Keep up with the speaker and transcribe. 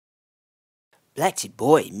Black Tit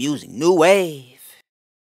Boy Music New Wave.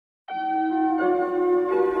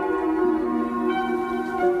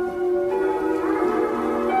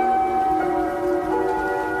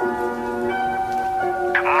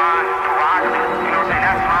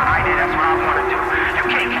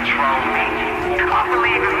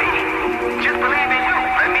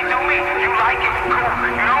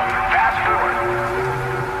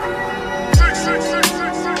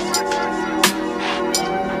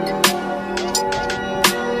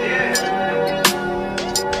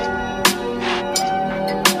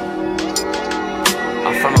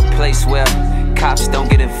 From a place where cops don't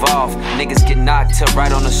get involved, niggas get knocked till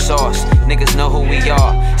right on the sauce. Niggas know who we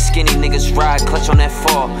are. Skinny niggas ride, clutch on that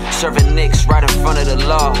fall. Serving nicks right in front of the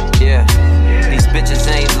law. Yeah, these bitches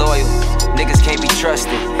ain't loyal. Niggas can't be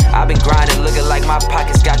trusted. I've been grinding, looking like my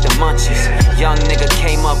pockets got the munchies. Young nigga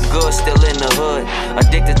came up good, still in the hood.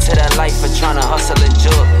 Addicted to that life of trying to hustle and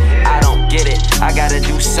jug. I don't get it, I gotta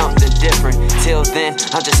do something different. Till then,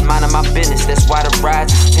 I'm just minding my business. That's why the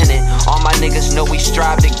rides is tinted. All my niggas know we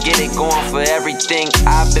strive to get it. Going for everything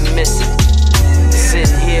I've been missing.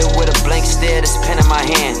 Sitting here with a blank stare, this pen in my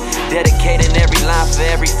hand. Dedicating every line for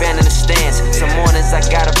every fan in the stands. Some mornings I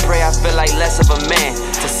gotta pray, I feel like less of a man.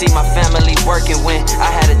 To see my family working when I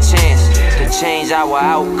had a chance to change our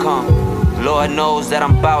outcome. Lord knows that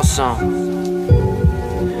I'm about some.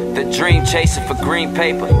 The dream chasing for green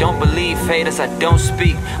paper. Don't believe haters, I don't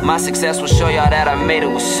speak. My success will show y'all that I made it.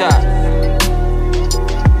 What's up?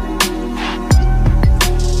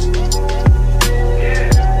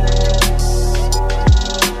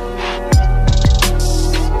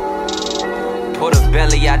 Put a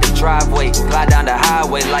Bentley out the driveway, glide down the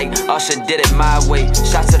highway like Usher did it my way.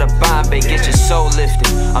 Shot to the Bombay, get your soul lifted.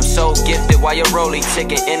 I'm so gifted while you're rolling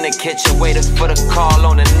ticket in the kitchen, waiting for the call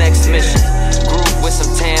on the next mission. Groove with some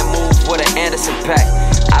tan, move with an Anderson pack.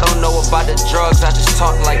 I don't know about the drugs, I just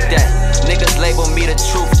talk like that. Niggas label me the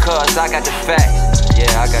truth cause I got the facts. Yeah,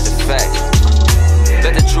 I got the facts.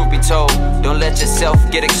 Let the truth be told, don't let yourself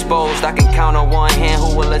get exposed. I can count on one hand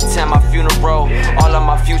who will attend my funeral. All of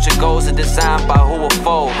my future goals are designed by who will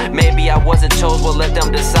fold. Maybe I wasn't chose, we'll let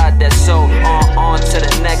them decide that. So on to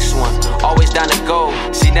the next one, always down to go.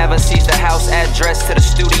 She never sees the house address to the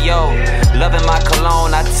studio. Loving my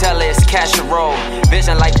cologne, I tell her it's casserole.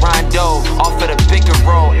 Vision like Rondo, off of the pick and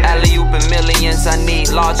roll. Alley-oop in millions, I need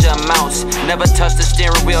larger amounts. Never touch the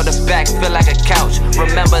steering wheel, the back feel like a couch.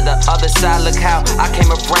 Remember the other side, look how I came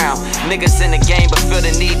around. Niggas in the game but feel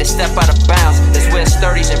the need to step out of bounds. That's where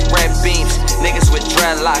sturdies and red beams. Niggas with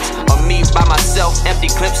dreadlocks, or me by myself, empty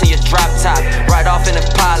clips in your drop top. Right off in the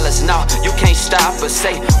pilots, no, you can't stop us.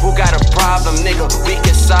 Say, who got a problem, nigga, we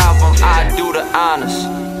can solve them. I do the honors.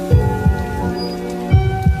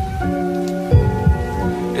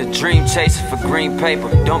 The dream chasing for green paper.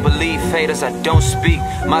 Don't believe haters, I don't speak.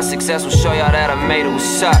 My success will show y'all that I made it.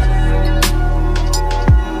 What's up?